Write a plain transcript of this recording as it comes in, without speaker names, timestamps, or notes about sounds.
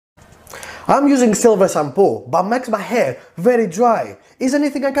I'm using silver shampoo, but makes my hair very dry. Is there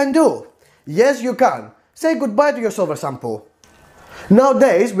anything I can do? Yes, you can. Say goodbye to your silver shampoo.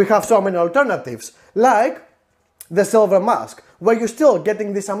 Nowadays, we have so many alternatives, like the silver mask, where you're still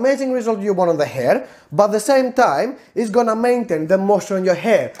getting this amazing result you want on the hair, but at the same time, it's gonna maintain the moisture on your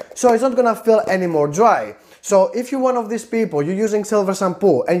hair, so it's not gonna feel any more dry. So if you're one of these people, you're using silver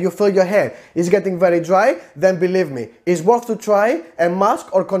shampoo and you feel your hair is getting very dry, then believe me, it's worth to try a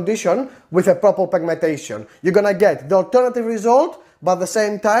mask or condition with a proper pigmentation. You're gonna get the alternative result, but at the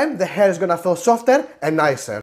same time, the hair is gonna feel softer and nicer.